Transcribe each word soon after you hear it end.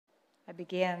I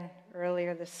began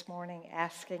earlier this morning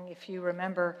asking if you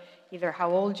remember either how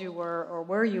old you were or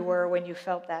where you were when you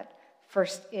felt that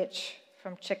first itch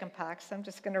from chickenpox. I'm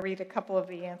just going to read a couple of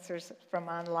the answers from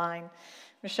online.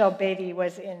 Michelle Beatty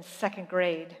was in second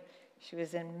grade. She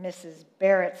was in Mrs.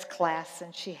 Barrett's class,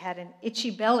 and she had an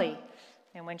itchy belly.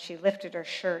 And when she lifted her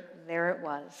shirt, there it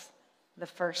was, the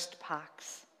first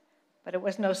pox. But it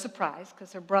was no surprise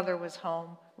because her brother was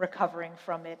home recovering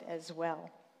from it as well.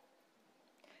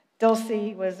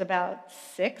 Dulcie was about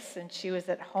 6, and she was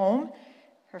at home.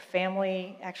 Her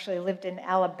family actually lived in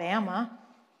Alabama,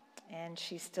 and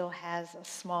she still has a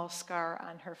small scar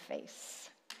on her face.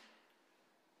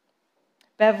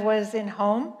 Bev was in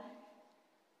home,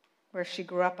 where she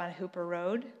grew up on Hooper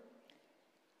Road.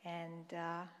 And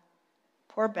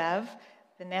poor Bev,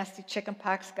 the nasty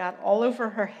chickenpox got all over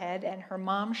her head, and her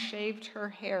mom shaved her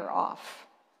hair off.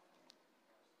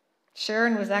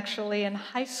 Sharon was actually in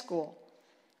high school,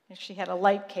 and she had a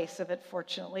light case of it,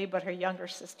 fortunately, but her younger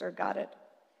sister got it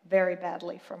very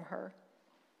badly from her.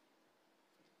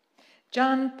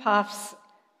 John Poffs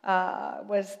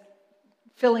was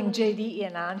filling JD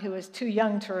in on, who was too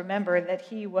young to remember that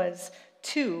he was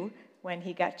 2 when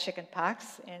he got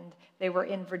chickenpox, and they were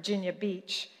in Virginia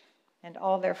Beach, and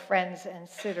all their friends and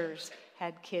sitters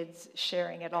had kids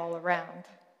sharing it all around.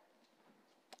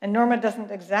 And Norma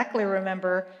doesn't exactly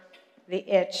remember the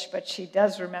itch, but she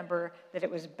does remember that it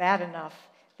was bad enough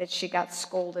that she got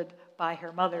scolded by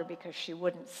her mother because she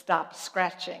wouldn't stop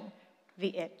scratching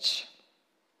the itch.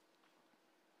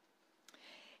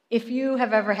 If you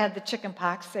have ever had the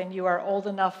chickenpox and you are old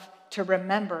enough to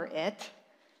remember it,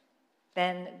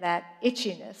 then that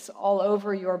itchiness all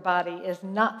over your body is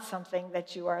not something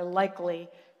that you are likely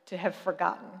to have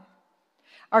forgotten.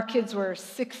 Our kids were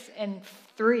 6 and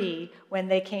 3 when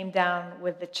they came down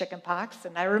with the chickenpox,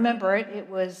 and I remember it. It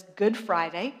was Good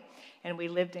Friday, and we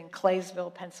lived in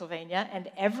Claysville, Pennsylvania, and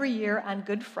every year on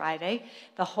Good Friday,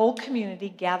 the whole community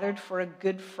gathered for a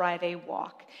Good Friday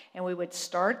walk, and we would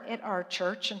start at our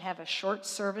church and have a short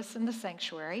service in the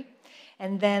sanctuary,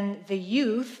 and then the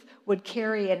youth would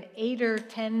carry an 8 or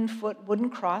 10-foot wooden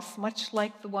cross, much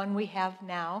like the one we have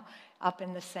now, up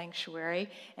in the sanctuary,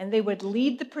 and they would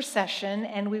lead the procession,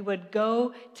 and we would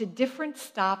go to different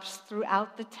stops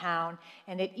throughout the town,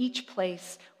 and at each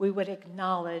place we would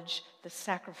acknowledge the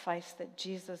sacrifice that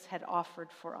Jesus had offered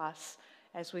for us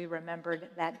as we remembered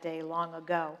that day long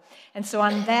ago. And so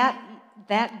on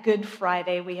that Good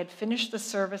Friday, we had finished the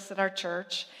service at our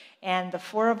church, and the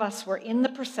 4 of us were in the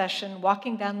procession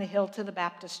walking down the hill to the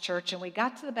Baptist church, and we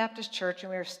got to the Baptist church,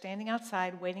 and we were standing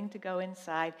outside waiting to go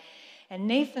inside. And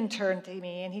Nathan turned to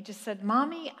me and he just said,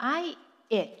 "Mommy, I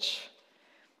itch."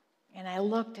 And I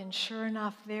looked, and sure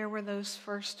enough, there were those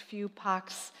first few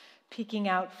pocks peeking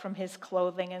out from his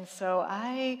clothing. And so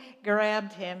I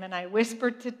grabbed him and I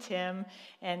whispered to Tim,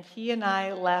 and he and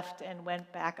I left and went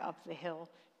back up the hill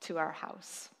to our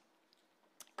house.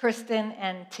 Kristen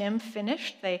and Tim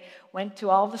finished. They went to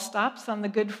all the stops on the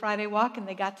Good Friday walk, and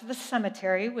they got to the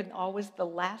cemetery when always the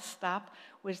last stop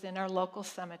was in our local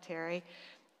cemetery.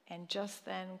 And just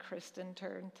then, Kristen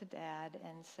turned to Dad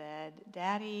and said,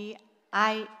 "Daddy,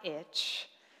 I itch."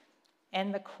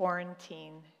 And the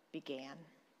quarantine began.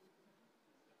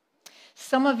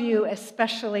 Some of you,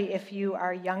 especially if you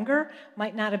are younger,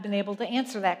 might not have been able to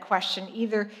answer that question,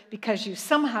 either because you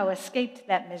somehow escaped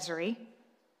that misery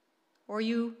or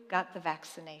you got the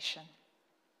vaccination.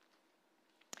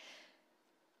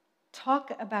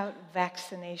 Talk about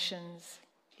vaccinations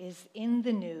is in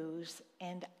the news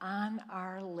and on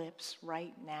our lips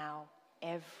right now,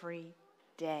 every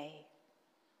day.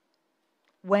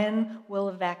 When will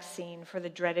a vaccine for the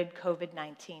dreaded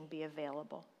COVID-19 be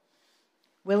available?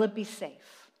 Will it be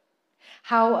safe?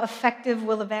 How effective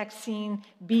will a vaccine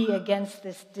be against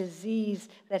this disease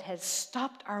that has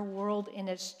stopped our world in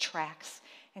its tracks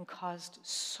and caused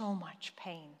so much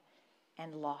pain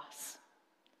and loss?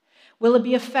 Will it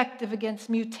be effective against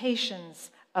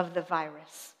mutations of the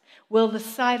virus? Will the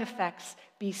side effects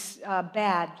be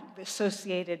bad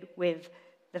associated with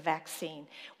the vaccine?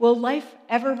 Will life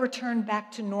ever return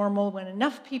back to normal when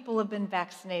enough people have been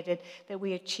vaccinated that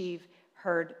we achieve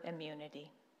herd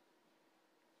immunity?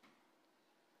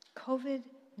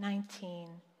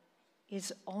 COVID-19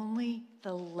 is only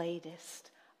the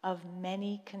latest of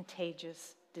many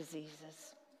contagious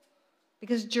diseases,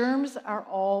 because germs are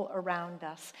all around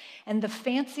us, and the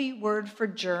fancy word for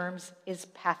germs is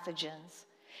pathogens,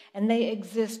 and they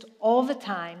exist all the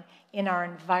time in our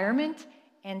environment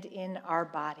and in our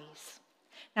bodies.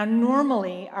 Now,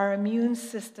 normally, our immune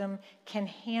system can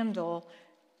handle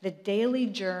the daily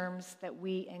germs that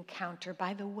we encounter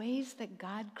by the ways that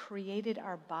God created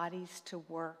our bodies to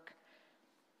work.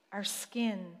 our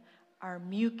skin, our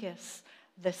mucus,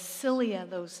 the cilia,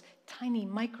 those tiny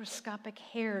microscopic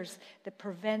hairs that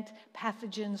prevent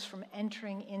pathogens from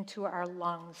entering into our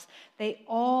lungs. They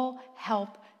all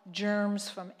help germs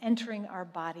from entering our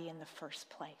body in the first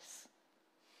place.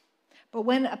 But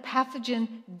when a pathogen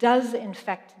does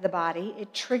infect the body,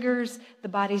 it triggers the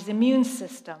body's immune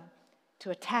system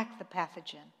to attack the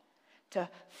pathogen, to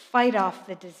fight off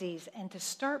the disease, and to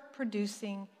start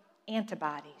producing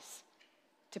antibodies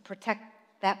to protect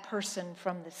that person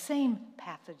from the same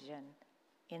pathogen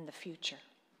in the future.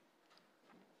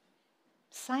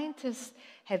 Scientists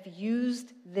have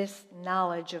used this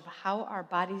knowledge of how our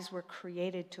bodies were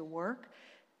created to work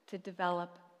to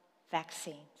develop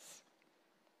vaccines.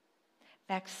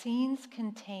 Vaccines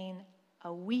contain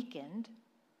a weakened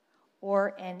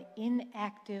or an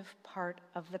inactive part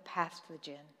of the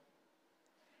pathogen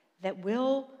that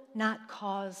will not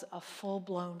cause a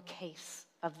full-blown case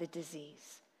of the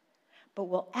disease, but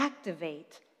will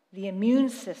activate the immune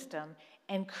system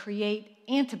and create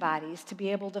antibodies to be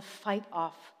able to fight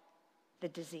off the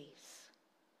disease.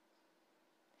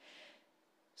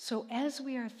 So as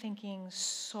we are thinking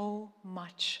so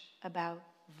much about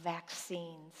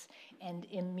vaccines and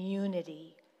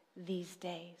immunity these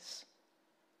days,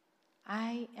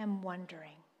 I am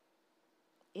wondering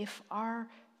if our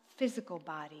physical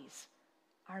bodies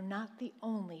are not the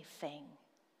only thing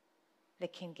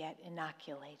that can get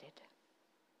inoculated.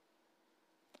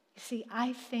 You see,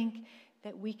 I think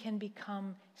that we can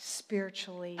become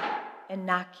spiritually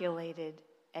inoculated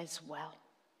as well.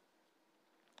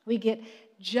 We get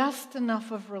just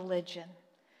enough of religion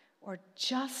or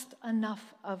just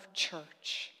enough of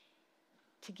church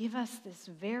to give us this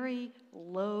very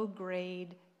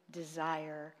low-grade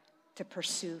desire to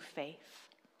pursue faith,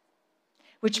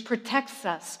 which protects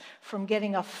us from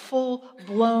getting a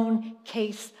full-blown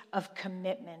case of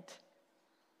commitment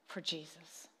for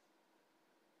Jesus.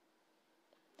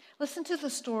 Listen to the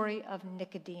story of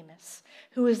Nicodemus,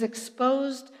 who is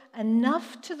exposed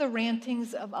enough to the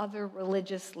rantings of other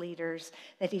religious leaders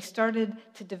that he started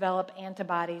to develop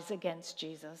antibodies against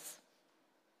Jesus.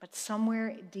 But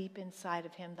somewhere deep inside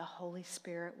of him, the Holy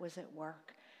Spirit was at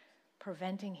work,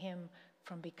 preventing him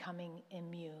from becoming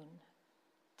immune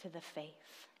to the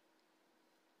faith.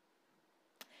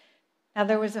 Now,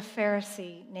 there was a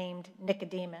Pharisee named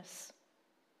Nicodemus,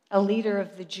 a leader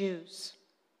of the Jews.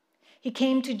 He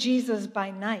came to Jesus by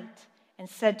night and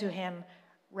said to him,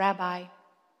 "Rabbi,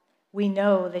 we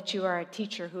know that you are a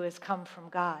teacher who has come from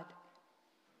God,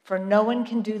 for no one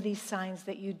can do these signs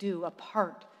that you do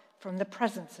apart from the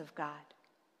presence of God."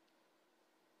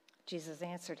 Jesus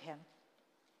answered him,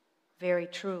 "Very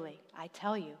truly, I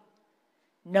tell you,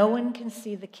 no one can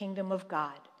see the kingdom of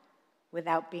God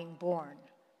without being born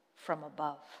from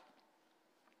above."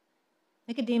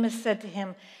 Nicodemus said to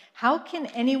him, "How can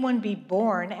anyone be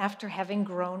born after having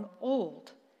grown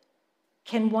old?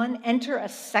 Can one enter a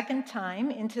second time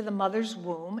into the mother's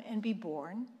womb and be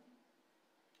born?"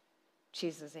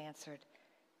 Jesus answered,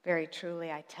 "Very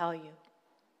truly, I tell you,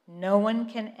 no one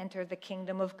can enter the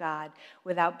kingdom of God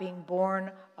without being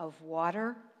born of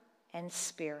water and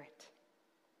spirit.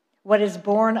 What is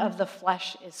born of the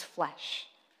flesh is flesh,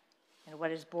 and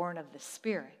what is born of the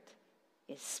Spirit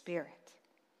is spirit.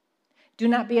 Do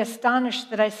not be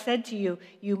astonished that I said to you,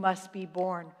 you must be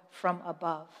born from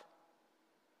above.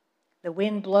 The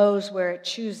wind blows where it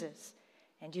chooses,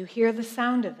 and you hear the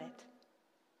sound of it,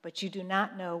 but you do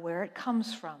not know where it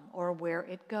comes from or where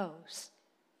it goes.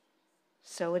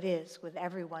 So it is with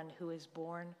everyone who is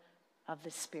born of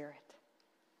the Spirit."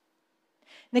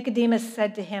 Nicodemus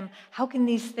said to him, "How can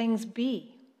these things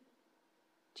be?"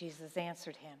 Jesus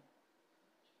answered him,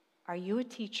 "Are you a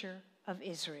teacher of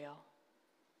Israel,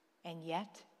 and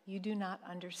yet you do not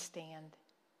understand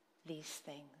these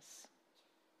things?"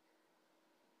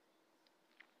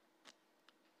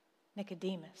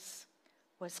 Nicodemus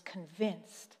was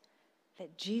convinced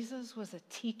that Jesus was a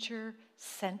teacher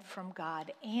sent from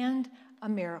God and a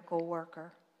miracle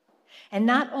worker. And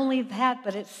not only that,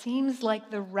 but it seems like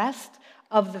the rest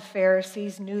of the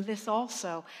Pharisees knew this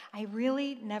also. I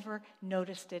really never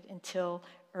noticed it until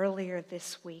earlier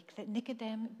this week that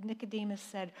Nicodemus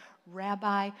said,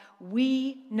 "Rabbi,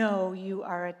 we know you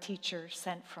are a teacher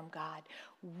sent from God.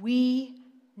 We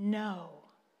know."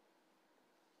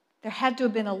 There had to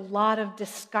have been a lot of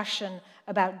discussion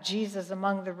about Jesus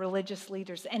among the religious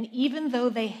leaders. And even though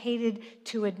they hated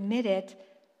to admit it,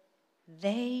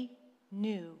 they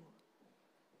knew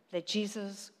that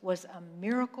Jesus was a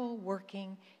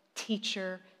miracle-working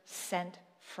teacher sent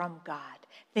from God.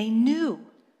 They knew,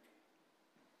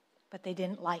 but they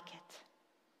didn't like it.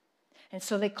 And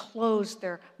so they closed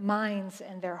their minds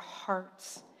and their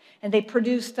hearts. And they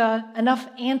produced enough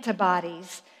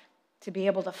antibodies to be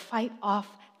able to fight off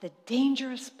the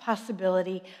dangerous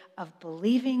possibility of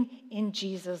believing in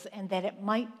Jesus and that it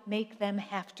might make them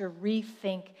have to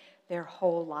rethink their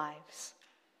whole lives.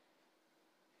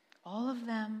 All of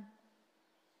them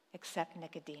except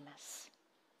Nicodemus.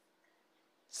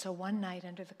 So one night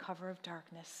under the cover of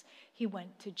darkness, he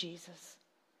went to Jesus.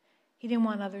 He didn't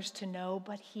want others to know,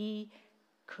 but he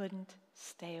couldn't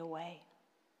stay away.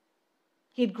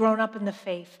 He had grown up in the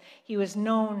faith. He was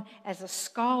known as a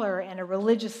scholar and a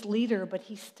religious leader, but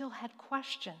he still had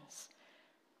questions.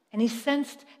 And he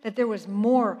sensed that there was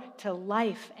more to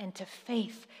life and to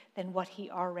faith than what he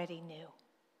already knew.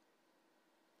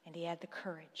 And he had the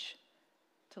courage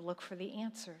to look for the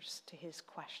answers to his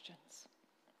questions.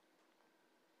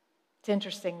 It's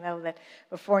interesting, though, that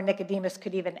before Nicodemus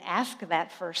could even ask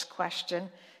that first question,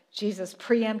 Jesus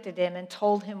preempted him and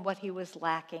told him what he was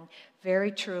lacking.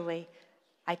 Very truly,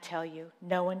 I tell you,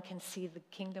 no one can see the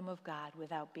kingdom of God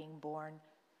without being born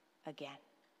again.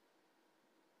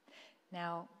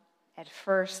 Now, at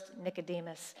first,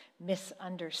 Nicodemus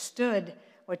misunderstood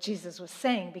what Jesus was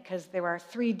saying because there are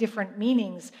 3 different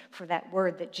meanings for that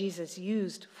word that Jesus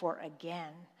used for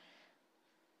again.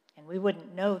 And we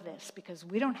wouldn't know this because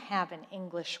we don't have an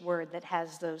English word that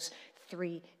has those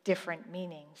 3 different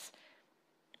meanings.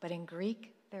 But in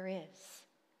Greek, there is.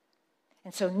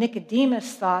 And so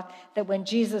Nicodemus thought that when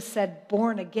Jesus said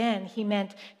born again, he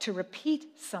meant to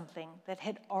repeat something that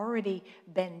had already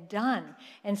been done.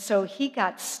 And so he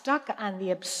got stuck on the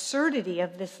absurdity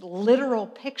of this literal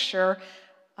picture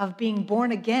of being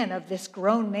born again, of this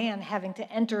grown man having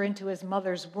to enter into his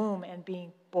mother's womb and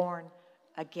being born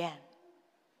again.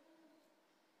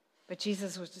 But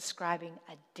Jesus was describing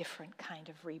a different kind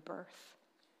of rebirth,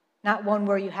 not one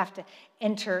where you have to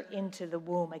enter into the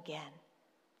womb again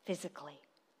physically,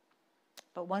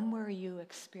 but one where you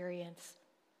experience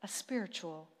a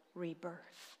spiritual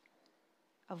rebirth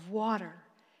of water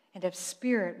and of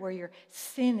spirit, where your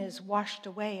sin is washed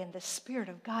away and the Spirit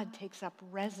of God takes up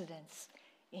residence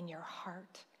in your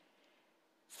heart.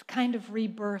 It's the kind of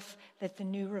rebirth that the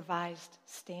New Revised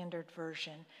Standard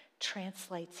Version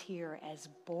translates here as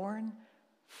born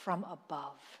from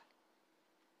above.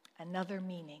 Another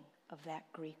meaning of that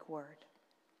Greek word.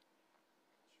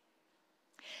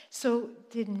 So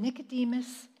did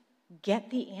Nicodemus get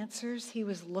the answers he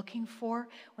was looking for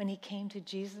when he came to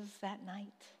Jesus that night?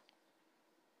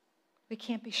 We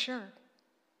can't be sure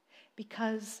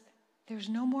because there's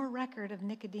no more record of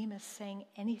Nicodemus saying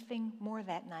anything more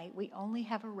that night. We only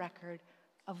have a record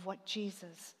of what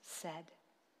Jesus said.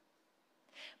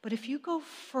 But if you go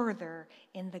further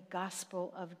in the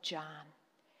Gospel of John,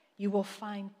 you will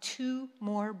find 2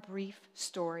 more brief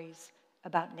stories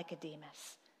about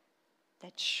Nicodemus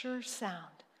that sure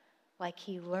sound like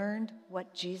he learned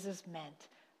what Jesus meant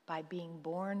by being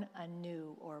born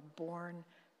anew or born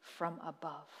from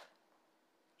above.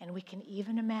 And we can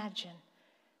even imagine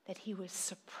that he was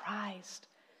surprised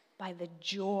by the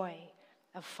joy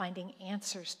of finding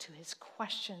answers to his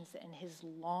questions and his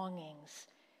longings,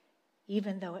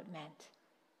 even though it meant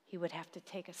he would have to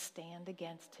take a stand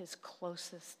against his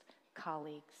closest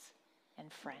colleagues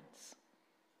and friends.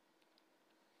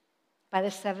 By the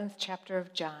 7th chapter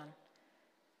of John,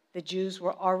 the Jews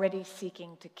were already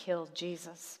seeking to kill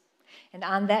Jesus. And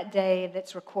on that day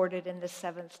that's recorded in the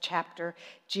 7th chapter,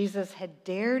 Jesus had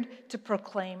dared to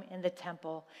proclaim in the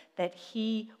temple that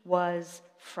he was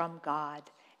from God,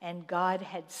 and God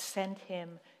had sent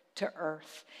him to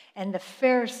earth. And the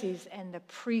Pharisees and the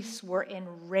priests were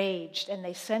enraged, and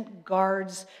they sent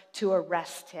guards to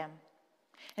arrest him.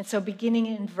 And so beginning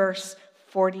in verse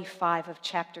 45 of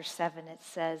chapter 7, it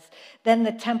says, "Then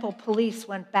the temple police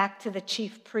went back to the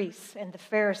chief priests and the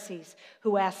Pharisees,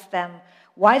 who asked them,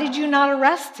 'Why did you not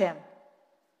arrest him?'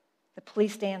 The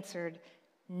police answered,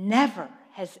 'Never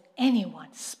has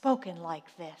anyone spoken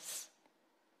like this.'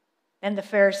 Then the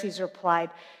Pharisees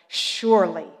replied,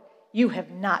 'Surely you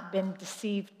have not been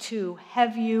deceived too,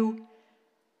 have you?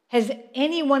 Has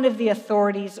any one of the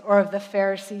authorities or of the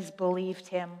Pharisees believed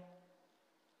him?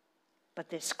 But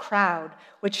this crowd,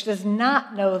 which does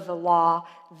not know the law,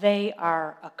 they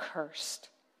are accursed.'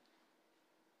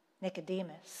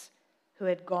 Nicodemus, who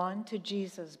had gone to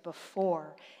Jesus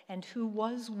before and who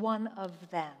was one of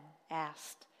them,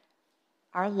 asked,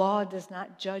 'Our law does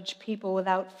not judge people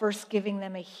without first giving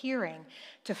them a hearing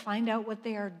to find out what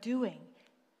they are doing,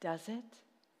 does it?'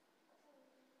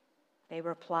 They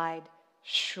replied,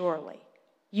 'Surely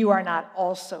you are not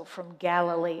also from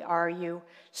Galilee, are you?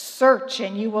 Search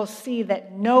and you will see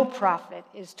that no prophet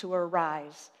is to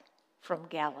arise from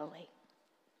Galilee.'"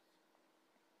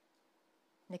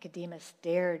 Nicodemus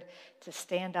dared to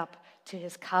stand up to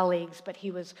his colleagues, but he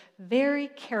was very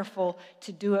careful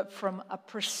to do it from a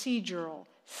procedural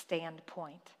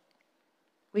standpoint.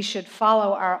 We should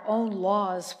follow our own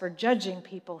laws for judging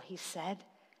people, he said.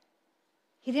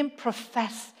 He didn't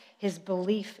profess his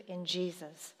belief in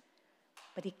Jesus,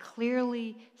 but he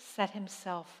clearly set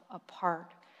himself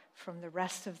apart from the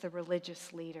rest of the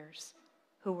religious leaders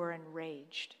who were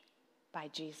enraged by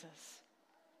Jesus.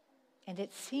 And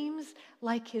it seems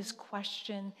like his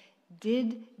question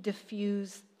did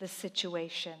diffuse the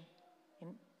situation,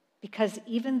 because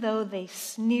even though they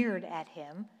sneered at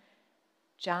him,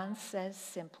 John says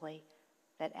simply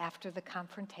that after the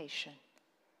confrontation,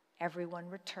 everyone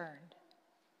returned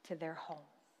to their home.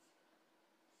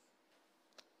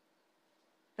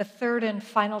 The third and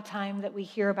final time that we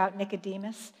hear about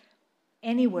Nicodemus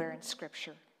anywhere in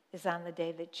Scripture is on the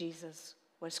day that Jesus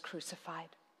was crucified.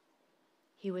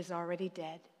 He was already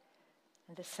dead,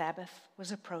 and the Sabbath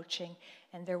was approaching,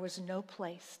 and there was no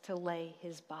place to lay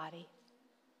his body.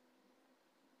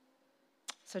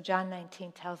 So John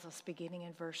 19 tells us, beginning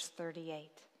in verse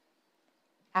 38,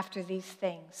 after these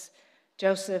things,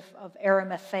 Joseph of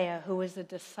Arimathea, who was a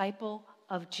disciple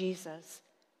of Jesus,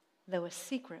 though a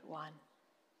secret one,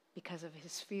 because of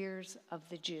his fears of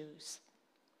the Jews,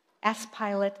 asked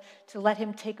Pilate to let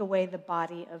him take away the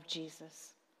body of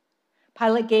Jesus.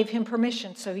 Pilate gave him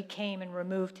permission, so he came and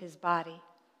removed his body.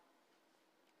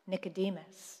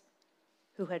 Nicodemus,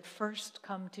 who had first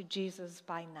come to Jesus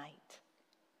by night,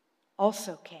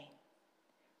 also came,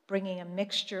 bringing a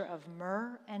mixture of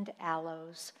myrrh and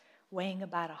aloes, weighing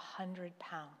about 100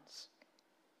 pounds.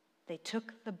 They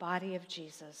took the body of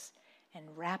Jesus and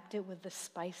wrapped it with the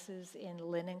spices in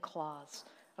linen cloths,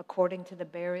 according to the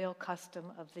burial custom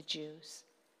of the Jews.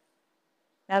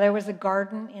 Now there was a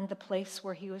garden in the place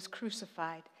where he was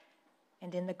crucified,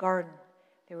 and in the garden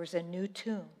there was a new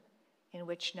tomb in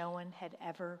which no one had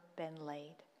ever been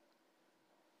laid.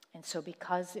 And so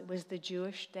because it was the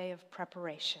Jewish day of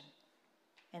preparation,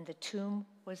 and the tomb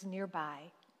was nearby,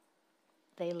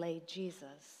 they laid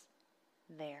Jesus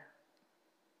there.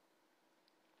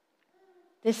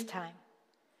 This time,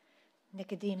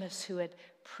 Nicodemus, who had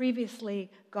previously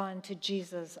gone to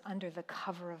Jesus under the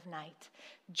cover of night,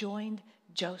 joined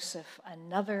Joseph,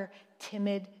 another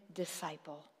timid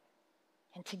disciple.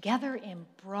 And together in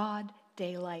broad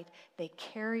daylight, they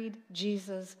carried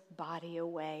Jesus' body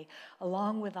away,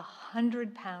 along with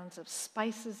 100 pounds of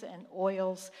spices and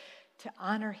oils to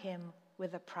honor him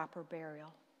with a proper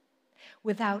burial.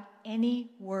 Without any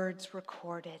words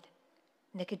recorded,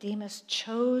 Nicodemus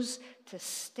chose to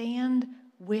stand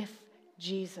with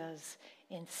Jesus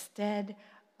instead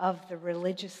of the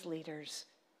religious leaders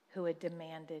who had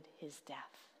demanded his death.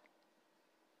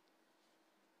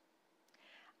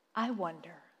 I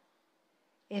wonder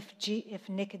if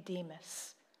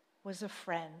Nicodemus was a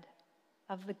friend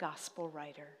of the gospel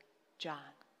writer John.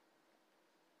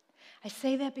 I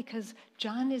say that because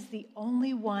John is the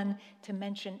only one to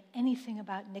mention anything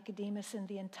about Nicodemus in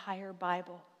the entire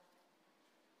Bible.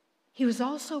 He was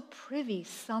also privy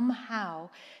somehow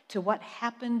to what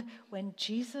happened when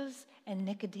Jesus and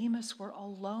Nicodemus were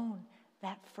alone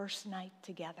that first night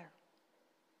together.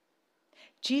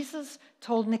 Jesus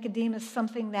told Nicodemus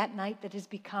something that night that has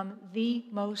become the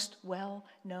most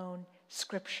well-known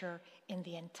scripture in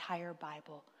the entire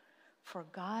Bible. For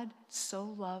God so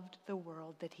loved the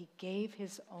world that he gave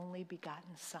his only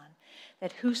begotten Son,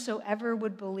 that whosoever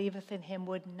would believeth in him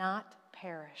would not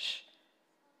perish,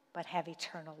 but have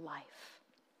eternal life.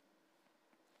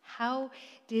 How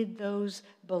did those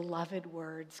beloved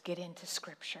words get into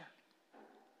Scripture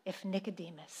if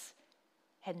Nicodemus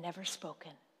had never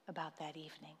spoken about that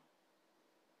evening?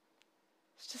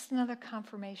 It's just another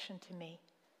confirmation to me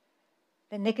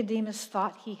that Nicodemus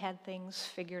thought he had things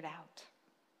figured out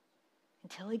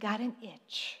until he got an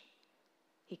itch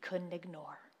he couldn't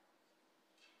ignore.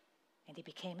 And he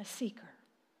became a seeker,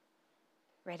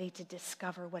 ready to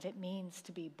discover what it means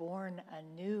to be born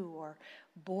anew or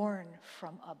born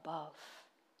from above.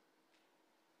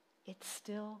 It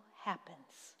still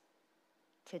happens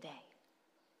today.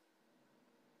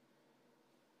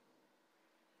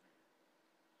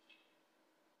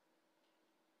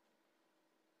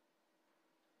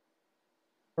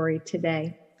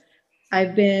 Today,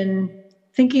 I've been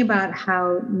thinking about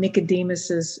how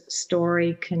Nicodemus's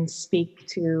story can speak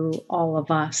to all of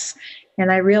us.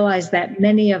 And I realize that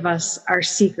many of us are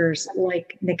seekers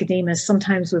like Nicodemus,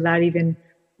 sometimes without even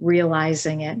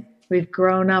realizing it. We've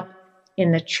grown up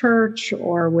in the church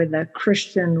or with a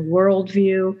Christian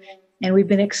worldview, and we've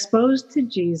been exposed to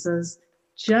Jesus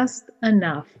just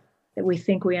enough that we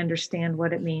think we understand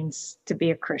what it means to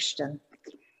be a Christian.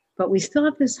 but we still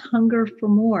have this hunger for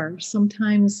more.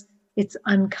 Sometimes it's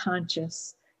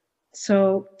unconscious.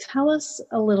 So tell us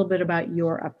a little bit about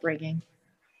your upbringing.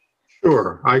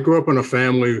 Sure. I grew up in a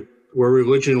family where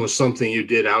religion was something you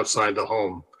did outside the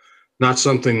home, not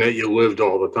something that you lived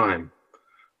all the time.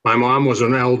 My mom was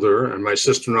an elder, and my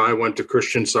sister and I went to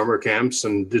Christian summer camps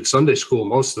and did Sunday school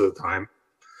most of the time.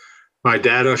 My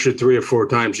dad ushered 3 or 4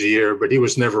 times a year, but he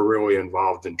was never really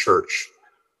involved in church.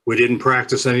 We didn't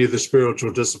practice any of the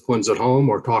spiritual disciplines at home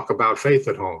or talk about faith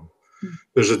at home.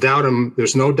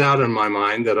 There's no doubt in my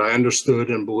mind that I understood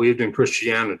and believed in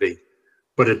Christianity,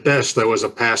 but at best I was a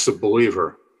passive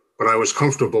believer, but I was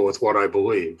comfortable with what I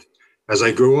believed. As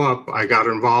I grew up, I got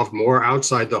involved more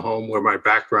outside the home where my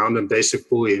background and basic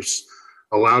beliefs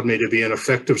allowed me to be an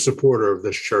effective supporter of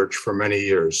this church for many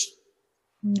years.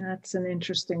 That's an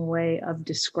interesting way of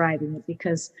describing it,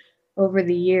 because over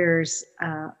the years,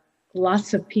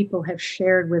 lots of people have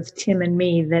shared with Tim and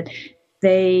me that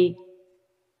they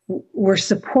were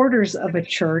supporters of a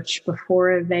church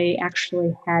before they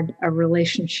actually had a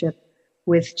relationship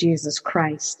with Jesus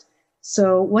Christ.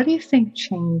 So what do you think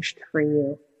changed for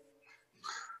you?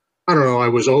 I don't know. I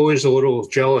was always a little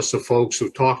jealous of folks who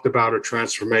talked about a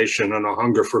transformation and a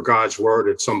hunger for God's word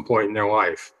at some point in their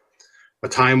life, a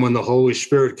time when the Holy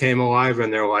Spirit came alive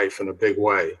in their life in a big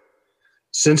way.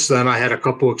 Since then, I had a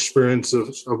couple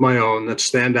experiences of my own that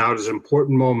stand out as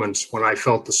important moments when I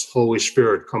felt the Holy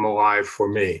Spirit come alive for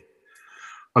me.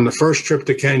 On the first trip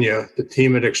to Kenya, the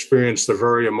team had experienced a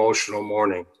very emotional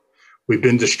morning. We'd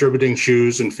been distributing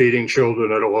shoes and feeding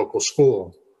children at a local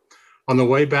school. On the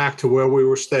way back to where we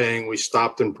were staying, we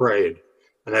stopped and prayed,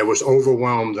 and I was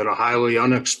overwhelmed in a highly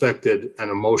unexpected and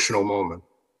emotional moment.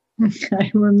 I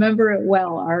remember it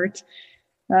well, Art.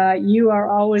 You are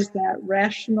always that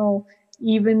rational,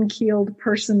 even-keeled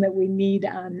person that we need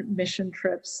on mission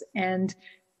trips. And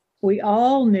we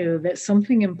all knew that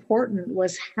something important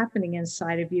was happening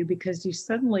inside of you, because you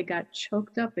suddenly got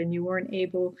choked up and you weren't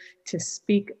able to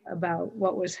speak about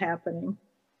what was happening.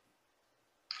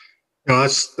 You know,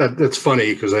 that's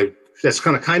funny, because that's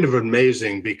kind of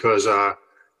amazing, because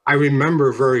I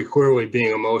remember very clearly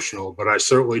being emotional, but I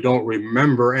certainly don't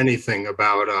remember anything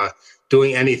about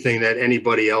doing anything that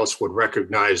anybody else would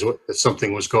recognize that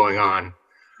something was going on.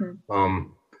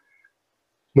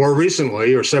 More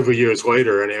recently, or several years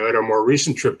later, and at a more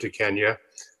recent trip to Kenya,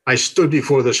 I stood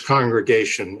before this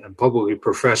congregation and publicly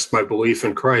professed my belief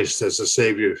in Christ as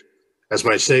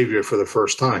my Savior for the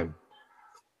first time.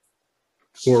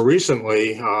 More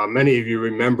recently, many of you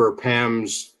remember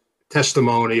Pam's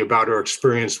testimony about her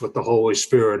experience with the Holy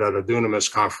Spirit at a Dunamis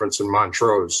conference in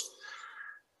Montrose.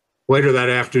 Later that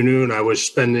afternoon, I was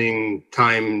spending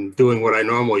time doing what I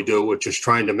normally do, which is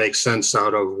trying to make sense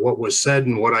out of what was said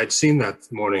and what I'd seen that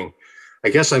morning. I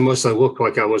guess I must have looked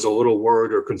like I was a little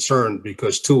worried or concerned,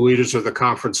 because 2 leaders of the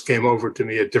conference came over to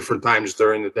me at different times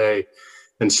during the day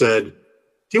and said,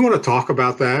 "Do you want to talk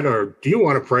about that? Or do you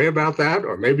want to pray about that?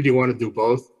 Or maybe do you want to do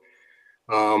both?"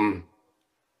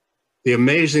 The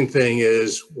amazing thing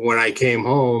is, when I came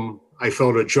home, I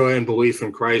felt a joy and belief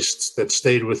in Christ that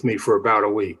stayed with me for about a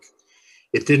week.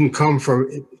 It didn't come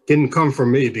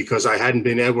from me, because I hadn't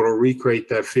been able to recreate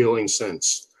that feeling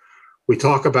since. We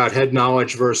talk about head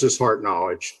knowledge versus heart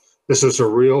knowledge. This was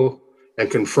real and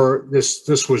confirmed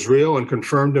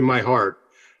in my heart,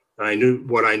 and I knew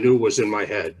what I knew was in my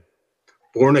head.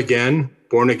 Born again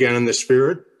in the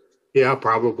Spirit? Yeah,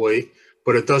 probably,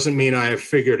 but it doesn't mean I have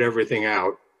figured everything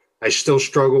out. I still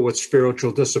struggle with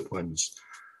spiritual disciplines.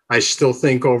 I still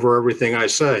think over everything I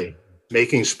say,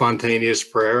 making spontaneous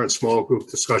prayer and small group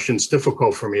discussions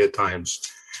difficult for me at times.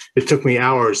 It took me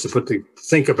hours to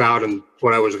think about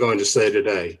what I was going to say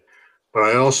today. But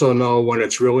I also know when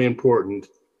it's really important,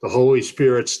 the Holy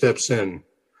Spirit steps in.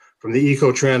 From the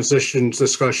eco-transitions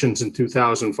discussions in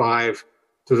 2005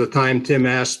 to the time Tim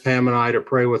asked Pam and I to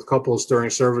pray with couples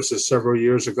during services several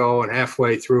years ago, and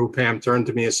halfway through, Pam turned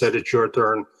to me and said, "It's your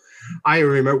turn." I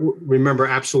remember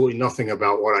absolutely nothing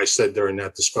about what I said during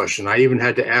that discussion. I even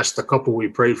had to ask the couple we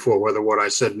prayed for whether what I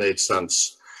said made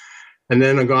sense. And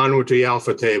then I gone with the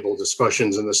Alpha Table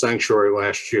discussions in the sanctuary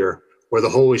last year, where the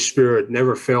Holy Spirit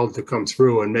never failed to come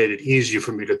through and made it easy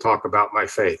for me to talk about my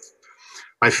faith.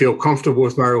 I feel comfortable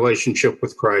with my relationship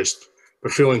with Christ,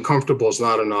 but feeling comfortable is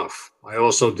not enough. I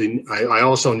also know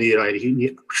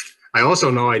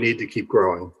I need to keep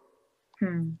growing.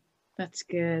 That's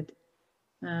good.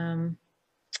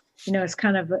 It's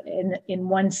kind of in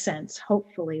one sense,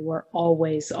 hopefully we're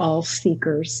always all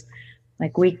seekers.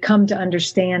 Like, we come to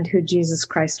understand who Jesus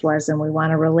Christ was and we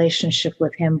want a relationship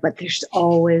with him, but there's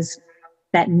always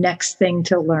that next thing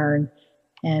to learn.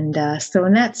 And so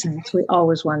in that sense, we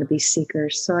always want to be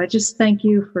seekers. So I just thank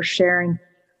you for sharing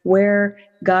where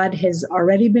God has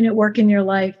already been at work in your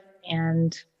life,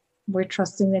 and we're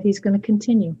trusting that he's going to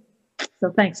continue.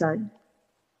 So thanks, Art.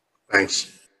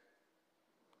 Thanks.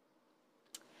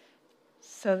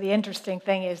 So the interesting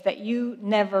thing is that you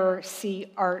never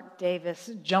see Art Davis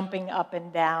jumping up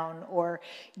and down or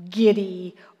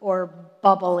giddy or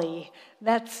bubbly.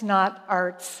 That's not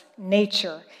Art's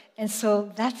nature. And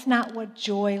so that's not what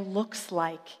joy looks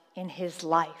like in his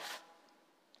life.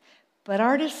 But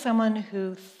Art is someone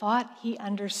who thought he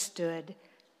understood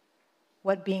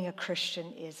what being a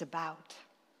Christian is about.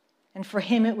 And for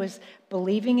him, it was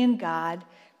believing in God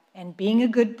and being a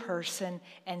good person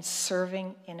and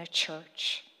serving in a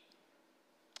church.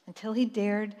 Until he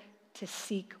dared to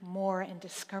seek more and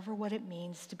discover what it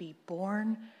means to be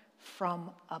born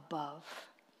from above.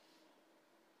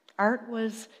 Art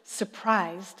was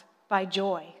surprised by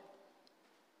joy.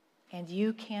 And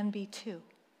you can be too,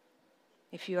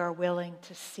 if you are willing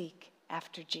to seek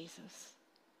after Jesus.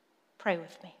 Pray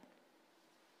with me.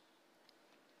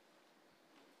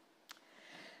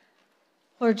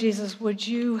 Lord Jesus, would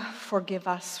you forgive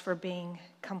us for being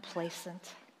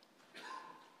complacent?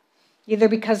 Either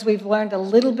because we've learned a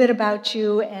little bit about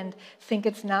you and think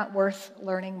it's not worth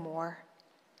learning more,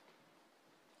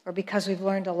 or because we've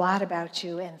learned a lot about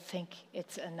you and think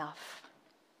it's enough.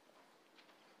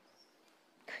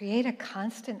 Create a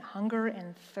constant hunger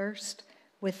and thirst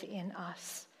within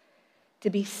us to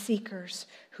be seekers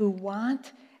who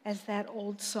want, as that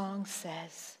old song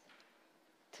says,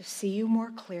 to see you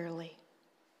more clearly,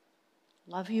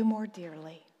 love you more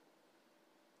dearly,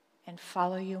 and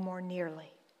follow you more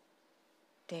nearly,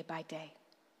 day by day.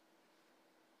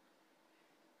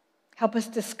 Help us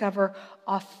discover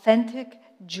authentic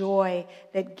joy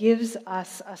that gives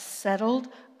us a settled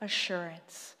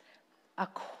assurance, a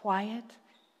quiet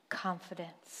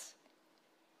confidence,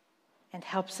 and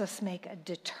helps us make a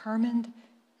determined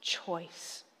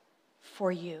choice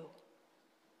for you.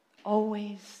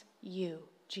 Always you,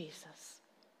 Jesus.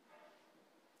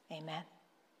 Amen.